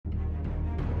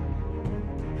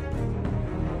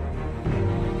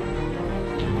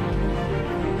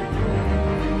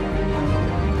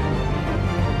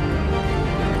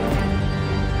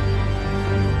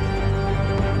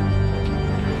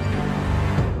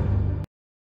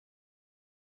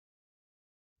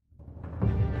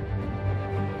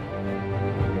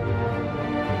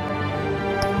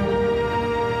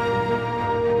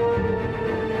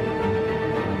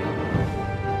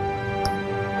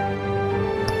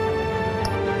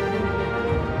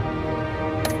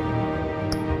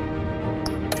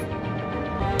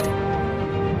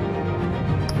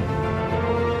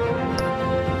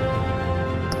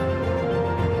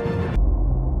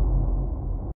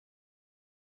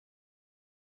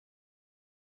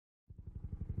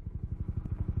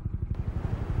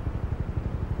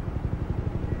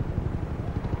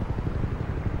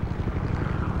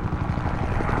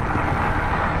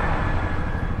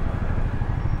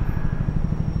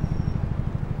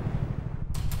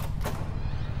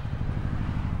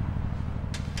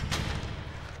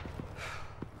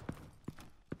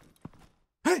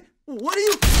What are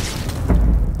you...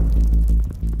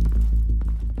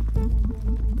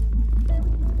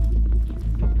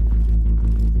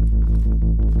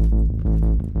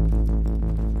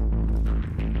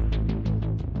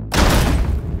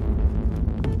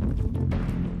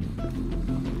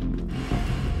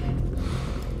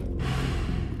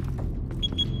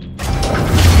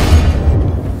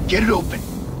 Get it open.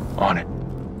 On it.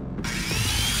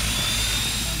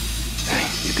 Hey,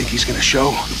 you think he's gonna show?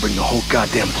 We'll bring the whole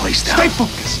goddamn place down. Stay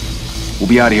focused! We'll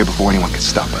be out of here before anyone can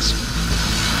stop us.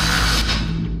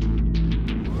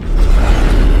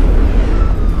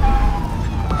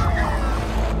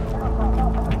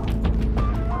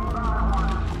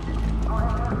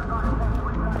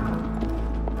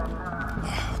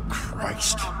 Oh,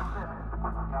 Christ.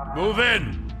 Move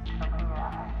in!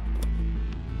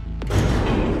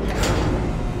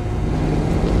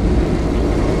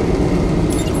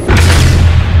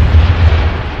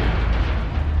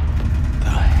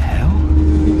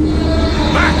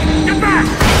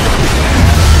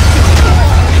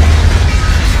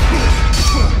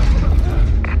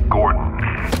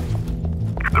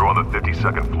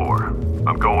 Second floor.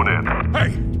 I'm going in.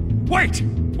 Hey! Wait!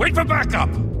 Wait for backup!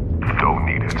 Don't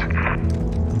need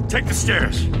it. Take the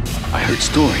stairs. I heard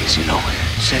stories, you know.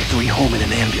 Sent 3 home in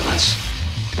an ambulance.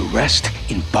 The rest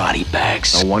in body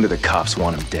bags. No wonder the cops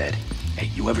want him dead.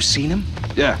 Hey, you ever seen him?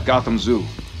 Yeah, Gotham Zoo.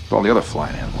 With all the other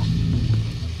flying animals.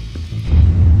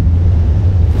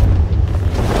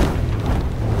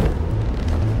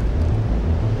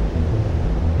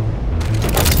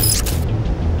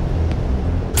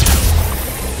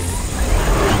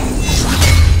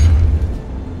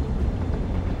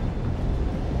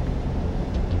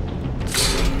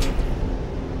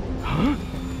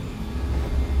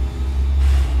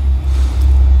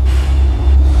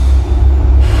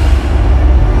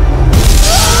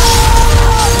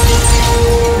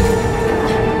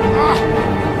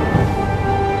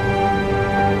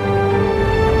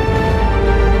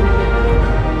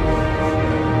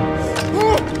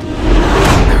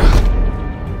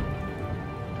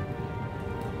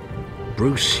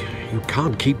 Bruce, you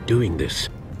can't keep doing this.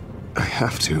 I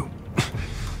have to.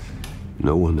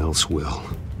 No one else will.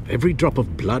 Every drop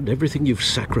of blood, everything you've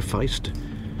sacrificed.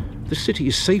 The city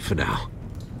is safer now.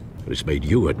 But it's made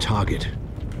you a target.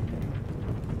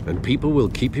 And people will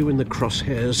keep you in the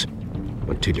crosshairs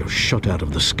until you're shot out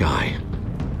of the sky.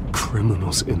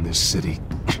 Criminals in this city.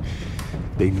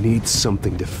 They need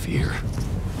something to fear.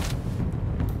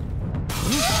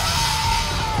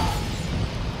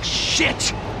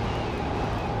 Shit!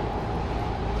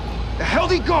 The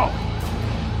hell'd he go?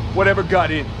 Whatever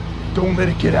got in, don't let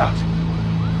it get out.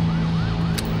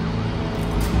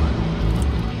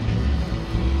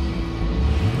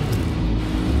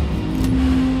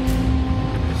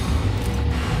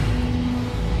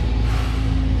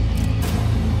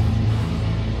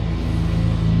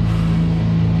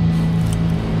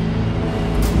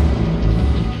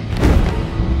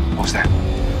 What was that?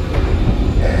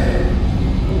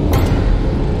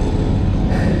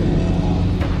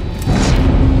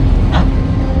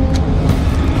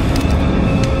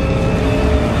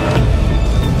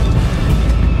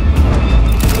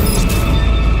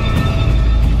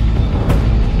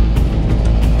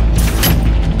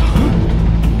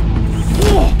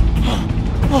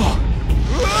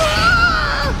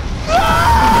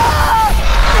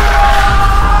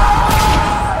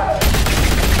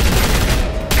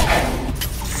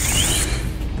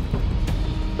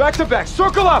 Back to back,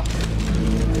 circle up!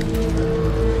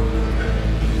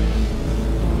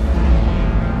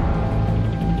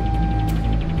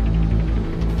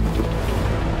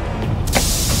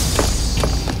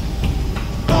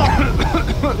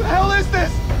 What the hell is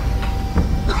this?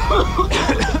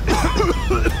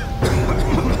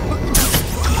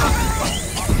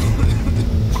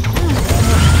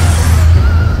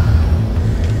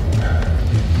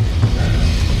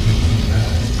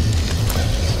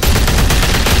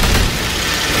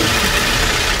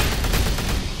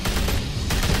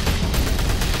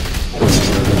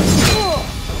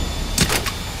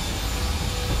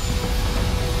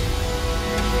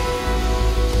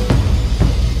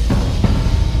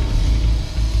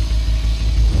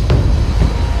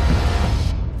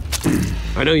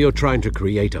 I know you're trying to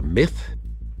create a myth,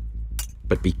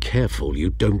 but be careful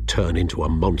you don't turn into a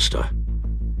monster.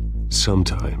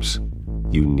 Sometimes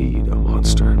you need a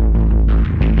monster.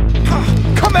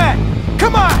 Come on!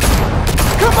 Come on!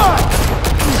 Come on!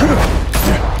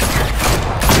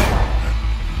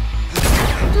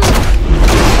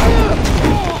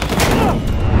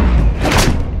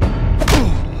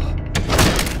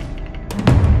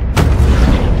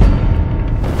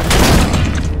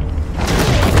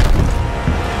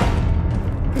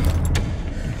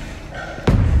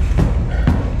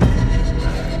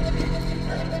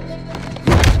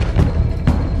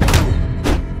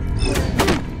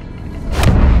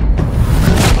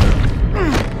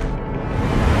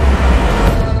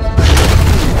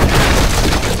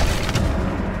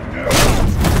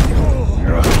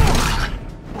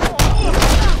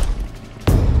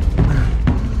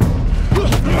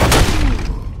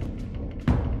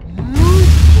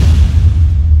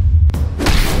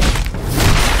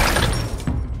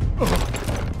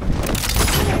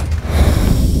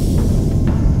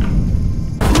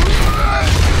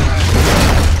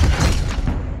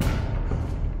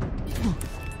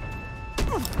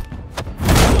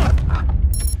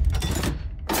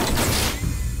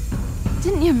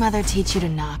 father teach you to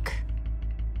knock?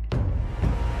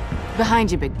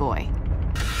 Behind you, big boy.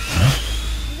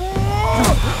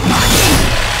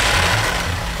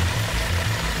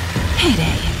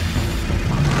 Heyday.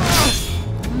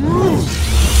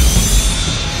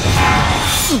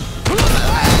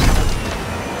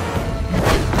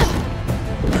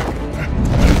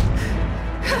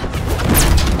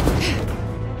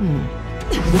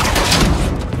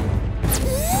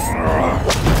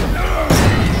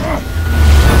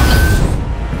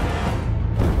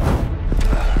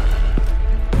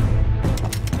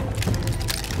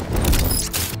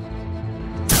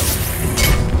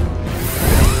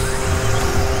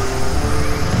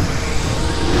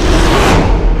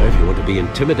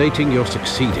 Intimidating, you're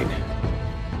succeeding.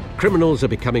 Criminals are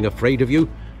becoming afraid of you,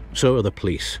 so are the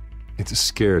police. It's a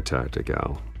scare tactic,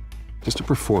 Al. Just a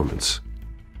performance.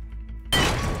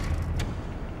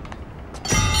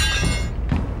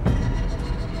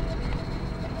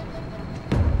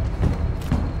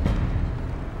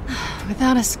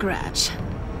 Without a scratch.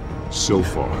 So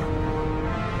far.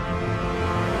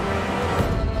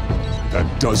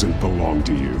 That doesn't belong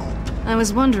to you. I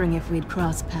was wondering if we'd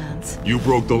cross paths. You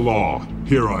broke the law.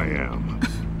 Here I am.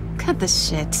 Cut the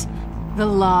shit. The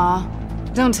law.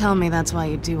 Don't tell me that's why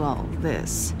you do all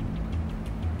this.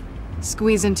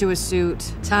 Squeeze into a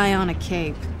suit, tie on a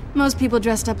cape. Most people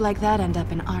dressed up like that end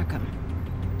up in Arkham.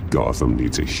 Gotham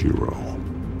needs a hero.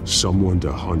 Someone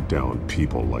to hunt down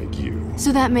people like you.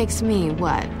 So that makes me,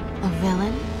 what? A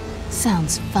villain?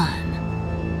 Sounds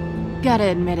fun. Gotta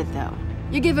admit it, though.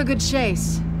 You give a good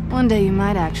chase. One day you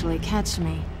might actually catch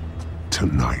me.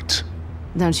 Tonight.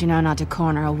 Don't you know not to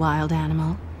corner a wild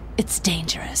animal? It's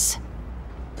dangerous.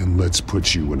 Then let's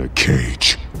put you in a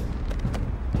cage.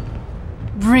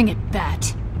 Bring it,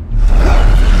 Bat.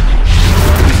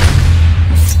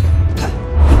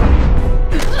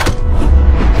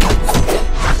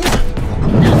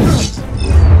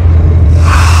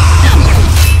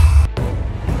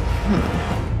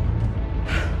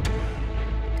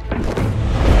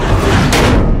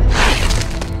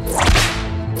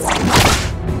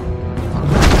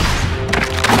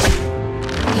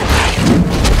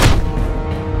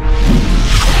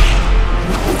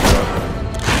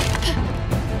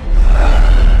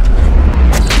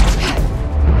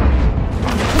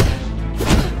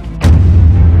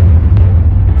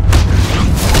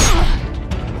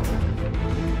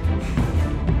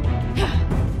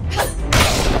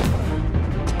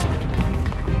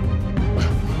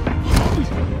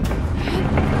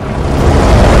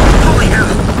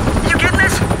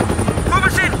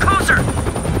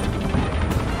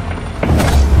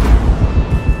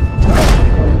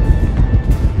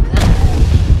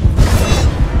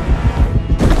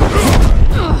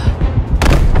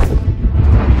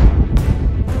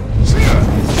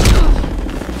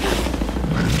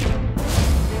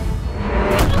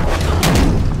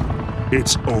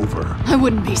 It's over. I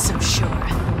wouldn't be so sure.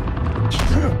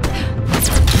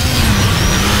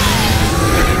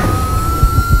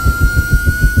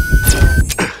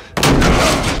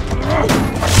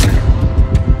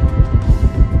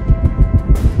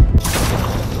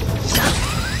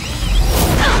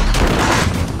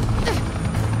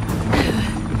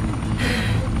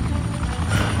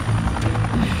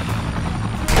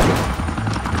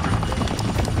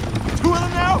 Two of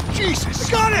them now? Jesus!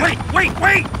 Got it!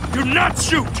 Wait! Do not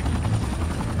shoot!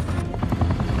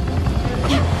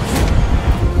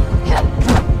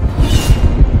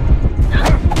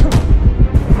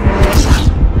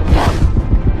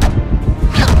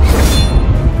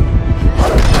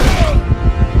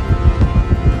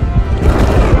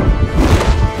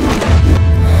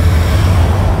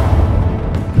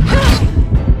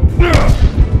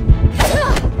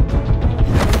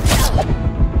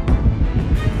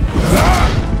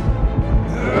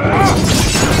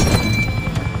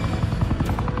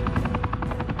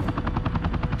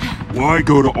 Why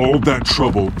go to all that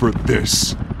trouble for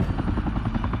this?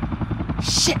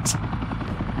 Shit!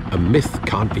 A myth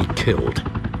can't be killed.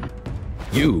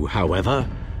 You, however,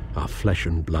 are flesh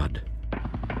and blood.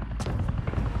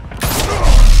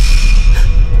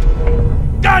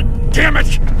 God damn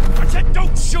it! I said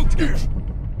don't shoot!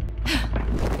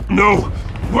 No!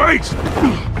 Wait!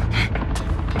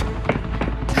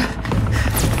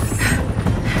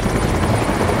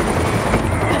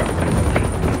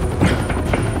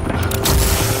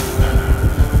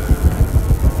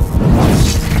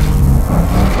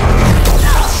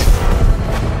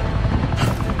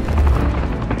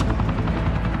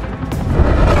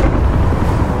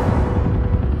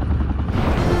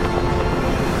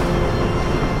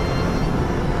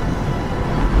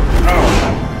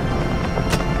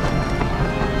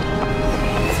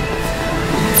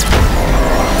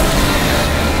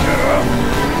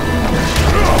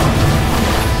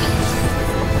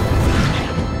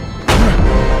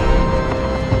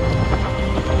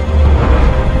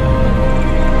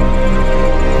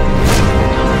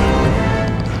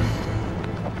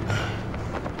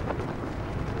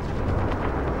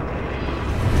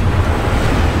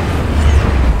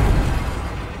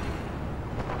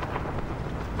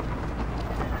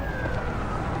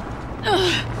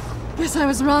 Guess I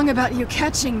was wrong about you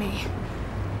catching me.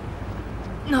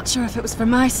 Not sure if it was for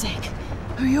my sake,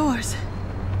 or yours.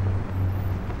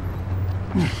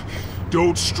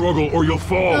 Don't struggle or you'll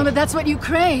fall. Oh, but that's what you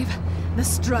crave. The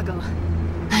struggle.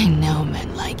 I know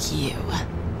men like you.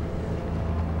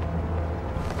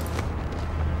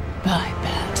 I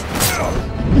bet.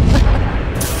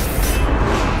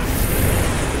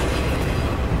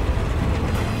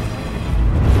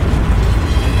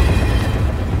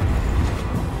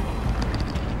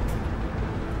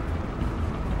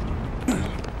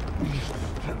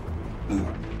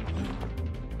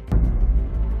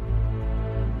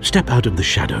 Step out of the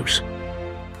shadows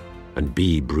and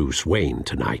be Bruce Wayne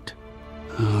tonight.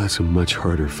 Oh, that's a much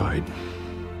harder fight.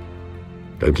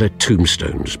 Don't let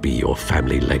tombstones be your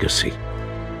family legacy.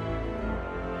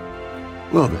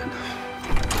 Well then.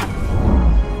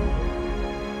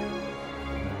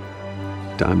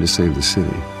 Time to save the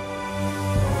city.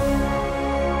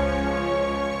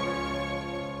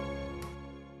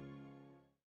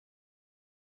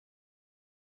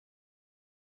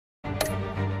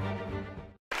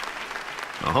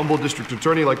 A humble district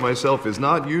attorney like myself is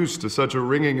not used to such a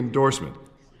ringing endorsement.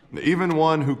 Even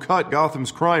one who cut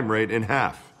Gotham's crime rate in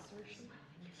half.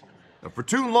 Now, for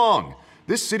too long,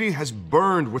 this city has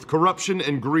burned with corruption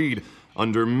and greed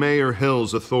under Mayor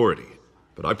Hill's authority.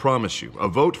 But I promise you, a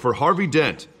vote for Harvey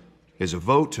Dent is a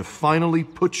vote to finally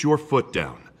put your foot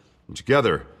down. And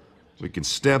together, we can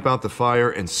stamp out the fire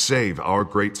and save our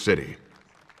great city.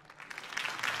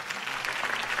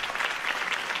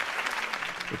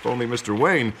 If only Mr.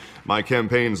 Wayne, my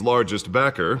campaign's largest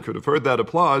backer, could have heard that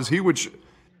applause, he would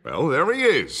well, there he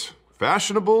is.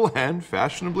 Fashionable and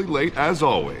fashionably late as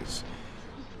always.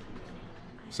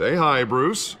 Say hi,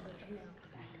 Bruce.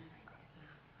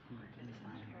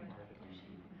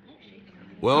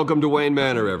 Welcome to Wayne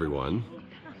Manor, everyone.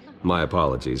 My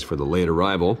apologies for the late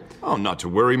arrival. Oh, not to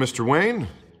worry, Mr. Wayne.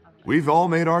 We've all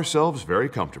made ourselves very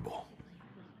comfortable.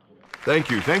 Thank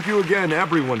you again,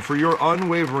 everyone, for your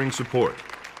unwavering support.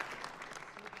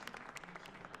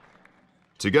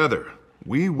 Together,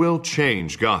 we will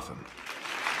change Gotham.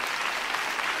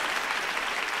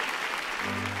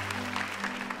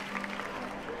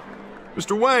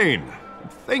 Mr. Wayne,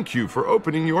 thank you for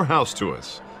opening your house to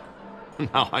us.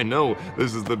 Now, I know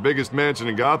this is the biggest mansion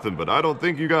in Gotham, but I don't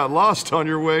think you got lost on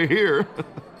your way here.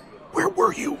 Where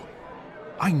were you?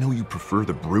 I know you prefer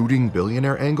the brooding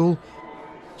billionaire angle,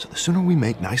 so the sooner we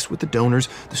make nice with the donors,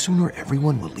 the sooner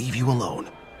everyone will leave you alone.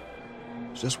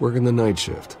 Just working the night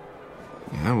shift.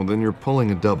 Yeah, well then you're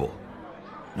pulling a double.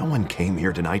 No one came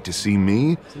here tonight to see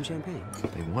me. Some champagne.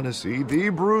 They want to see the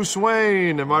Bruce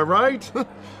Wayne, am I right?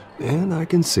 And I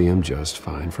can see him just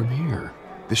fine from here.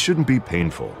 This shouldn't be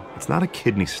painful. It's not a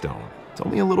kidney stone. It's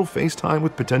only a little FaceTime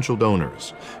with potential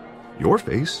donors. Your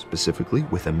face, specifically,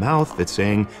 with a mouth that's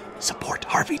saying, support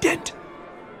Harvey Dent.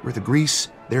 We're the grease,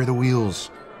 they're the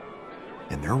wheels.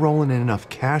 And they're rolling in enough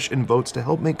cash and votes to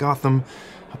help make Gotham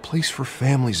a place for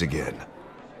families again.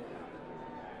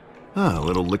 A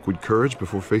little liquid courage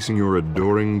before facing your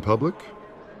adoring public.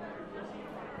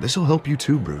 This'll help you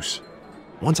too, Bruce.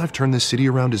 Once I've turned this city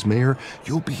around as mayor,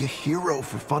 you'll be a hero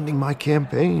for funding my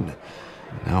campaign.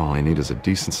 Now all I need is a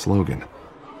decent slogan.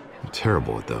 I'm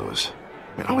terrible at those.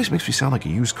 It always makes me sound like a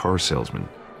used car salesman.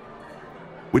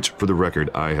 Which, for the record,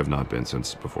 I have not been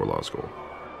since before law school.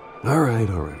 All right.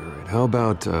 How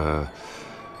about,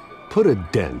 put a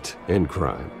dent in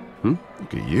crime,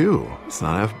 Look at you. It's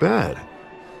not half bad.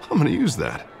 I'm gonna use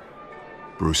that.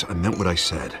 Bruce, I meant what I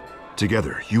said.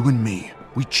 Together, you and me,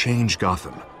 we change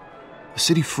Gotham. A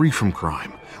city free from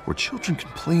crime, where children can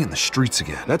play in the streets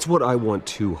again. That's what I want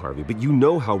too, Harvey, but you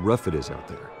know how rough it is out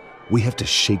there. We have to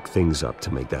shake things up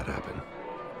to make that happen.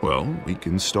 Well, we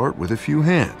can start with a few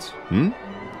hands,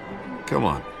 Come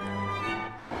on.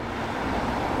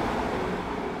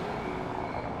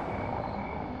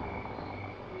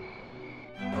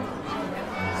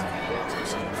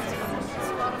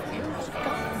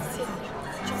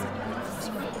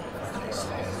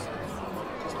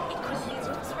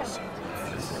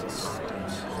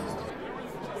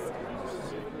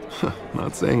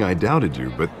 Not saying I doubted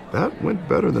you, but that went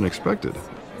better than expected.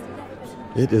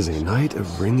 It is a night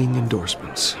of ringing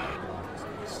endorsements.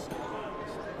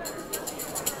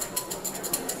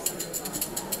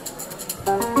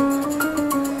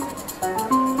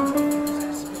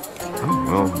 Oh,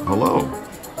 well, hello.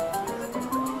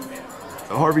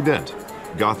 Harvey Dent,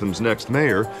 Gotham's next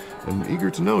mayor, and eager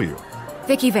to know you.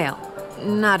 Vicki Vale.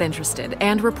 Not interested.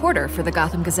 And reporter for the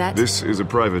Gotham Gazette. This is a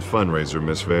private fundraiser,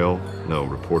 Miss Vale. No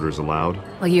reporters allowed.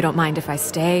 Well, you don't mind if I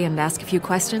stay and ask a few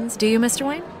questions, do you, Mr.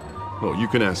 Wayne? Well, you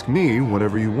can ask me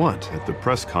whatever you want at the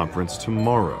press conference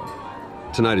tomorrow.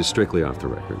 Tonight is strictly off the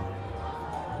record.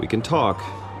 We can talk,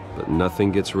 but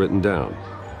nothing gets written down.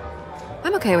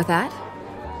 I'm okay with that.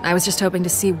 I was just hoping to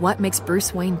see what makes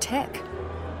Bruce Wayne tick.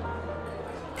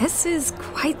 This is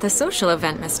quite the social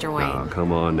event, Mr. Wayne. Oh,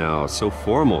 come on now. So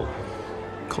formal.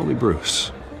 Call me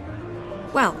Bruce.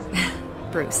 Well,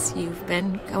 Bruce, you've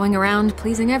been going around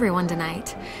pleasing everyone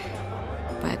tonight.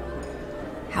 But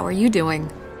how are you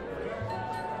doing?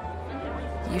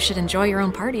 You should enjoy your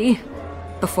own party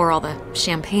before all the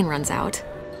champagne runs out.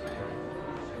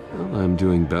 Well, I'm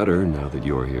doing better now that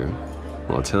you're here.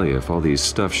 Well, I'll tell you, if all these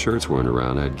stuffed shirts weren't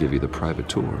around, I'd give you the private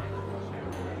tour.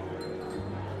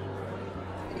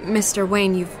 Mr.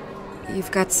 Wayne,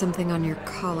 you've got something on your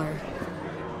collar.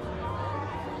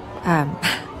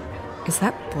 Is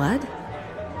that blood?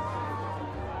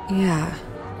 Yeah.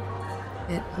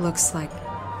 It looks like...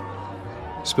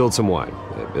 Spilled some wine.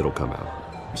 It'll come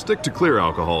out. Stick to clear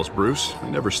alcohols, Bruce.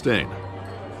 They never stain.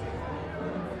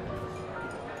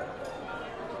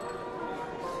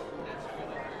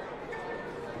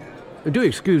 Do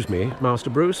excuse me, Master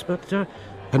Bruce, but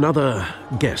another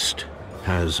guest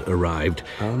has arrived.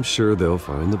 I'm sure they'll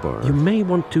find the bar. You may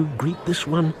want to greet this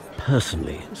one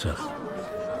personally, sir.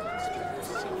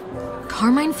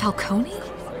 Carmine Falcone?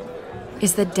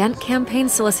 Is the Dent campaign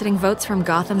soliciting votes from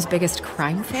Gotham's biggest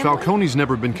crime family? Falcone's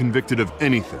never been convicted of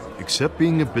anything, except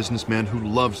being a businessman who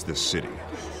loves this city.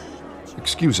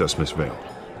 Excuse us, Miss Vale.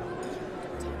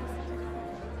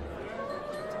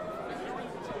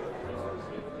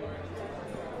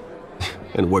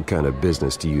 And what kind of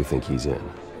business do you think he's in?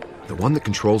 The one that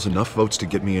controls enough votes to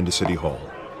get me into City Hall.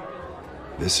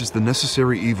 This is the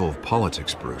necessary evil of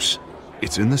politics, Bruce.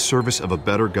 It's in the service of a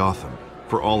better Gotham,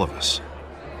 for all of us.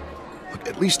 Look,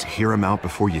 at least hear him out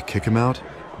before you kick him out.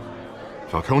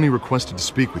 Falcone requested to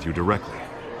speak with you directly.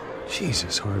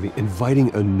 Jesus, Harvey,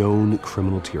 inviting a known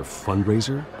criminal to your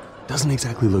fundraiser doesn't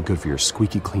exactly look good for your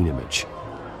squeaky clean image.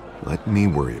 Let me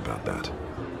worry about that.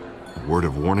 A word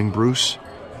of warning, Bruce?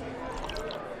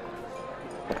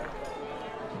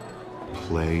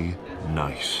 Play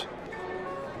nice.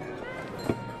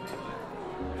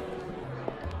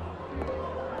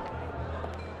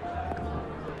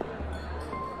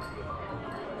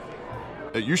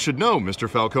 You should know, Mr.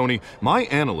 Falcone, my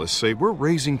analysts say we're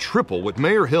raising triple what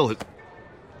Mayor Hill had...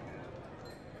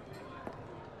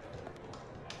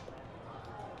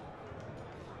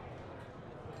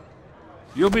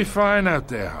 You'll be fine out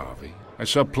there, Harvey. I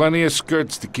saw plenty of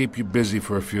skirts to keep you busy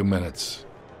for a few minutes.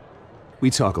 We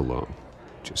talk alone.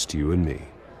 Just you and me.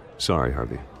 Sorry,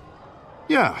 Harvey.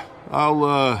 Yeah,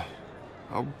 I'll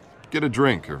get a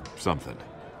drink or something.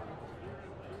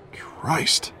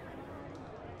 Christ.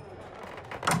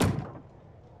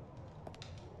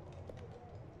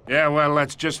 Yeah, well,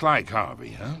 that's just like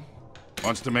Harvey, huh?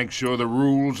 Wants to make sure the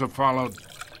rules are followed.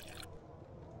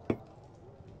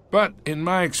 But in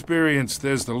my experience,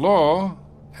 there's the law,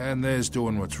 and there's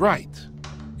doing what's right.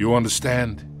 You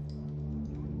understand?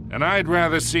 And I'd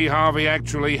rather see Harvey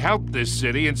actually help this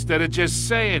city instead of just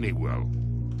saying he will.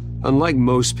 Unlike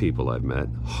most people I've met,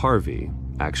 Harvey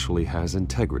actually has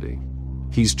integrity.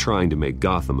 He's trying to make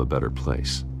Gotham a better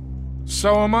place.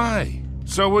 So am I.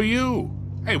 So are you.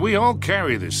 Hey, we all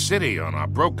carry this city on our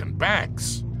broken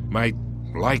backs. Might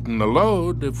lighten the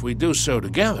load if we do so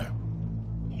together.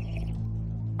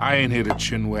 I ain't here to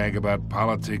chinwag about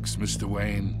politics, Mr.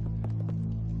 Wayne.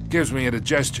 Gives me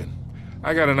indigestion.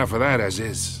 I got enough of that as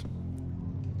is.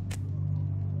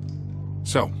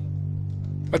 So,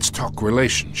 let's talk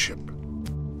relationship.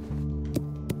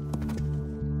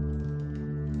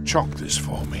 Chalk this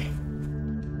for me.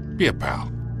 Be a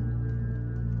pal.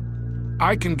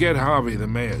 I can get Harvey the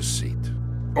mayor's seat,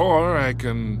 or I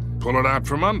can pull it out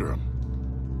from under him.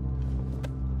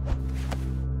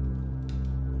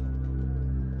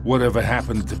 Whatever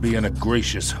happened to being a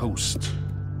gracious host?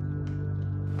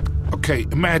 Okay,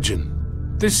 imagine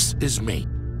this is me,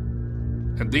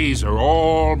 and these are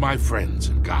all my friends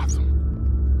in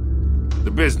Gotham.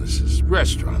 The businesses,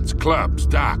 restaurants, clubs,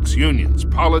 docks, unions,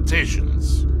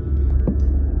 politicians.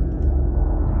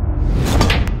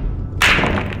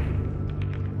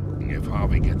 If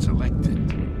Harvey gets elected.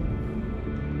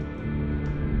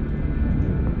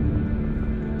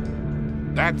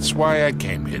 That's why I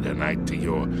came here tonight to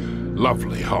your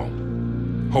lovely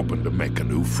home, hoping to make a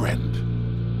new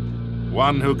friend.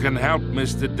 One who can help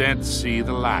Mr. Dent see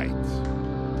the light,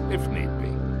 if need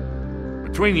be.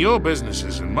 Between your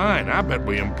businesses and mine, I bet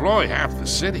we employ half the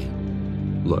city.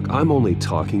 Look, I'm only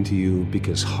talking to you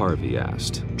because Harvey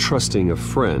asked, trusting a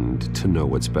friend to know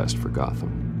what's best for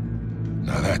Gotham.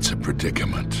 Now that's a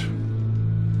predicament.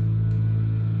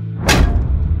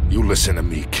 You listen to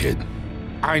me, kid.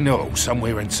 I know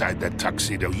somewhere inside that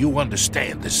tuxedo you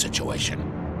understand this situation.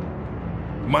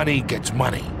 Money gets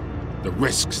money. The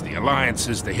risks, the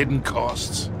alliances, the hidden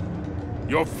costs.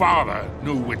 Your father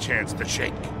knew which hands to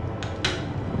shake.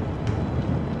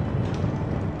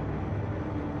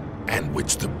 And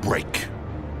which to break.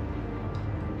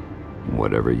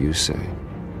 Whatever you say.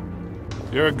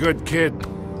 You're a good kid.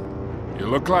 You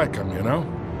look like him, you know?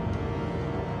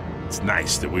 It's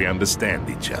nice that we understand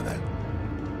each other.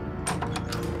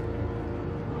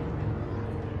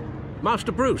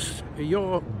 Master Bruce,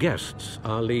 your guests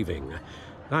are leaving.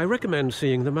 I recommend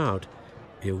seeing them out.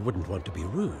 You wouldn't want to be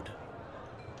rude.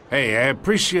 Hey, I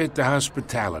appreciate the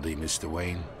hospitality, Mr.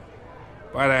 Wayne.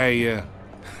 But I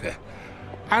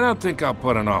don't think I'll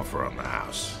put an offer on the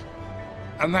house.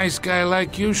 A nice guy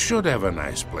like you should have a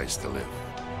nice place to live.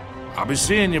 I'll be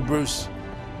seeing you, Bruce,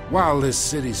 while this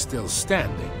city's still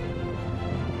standing.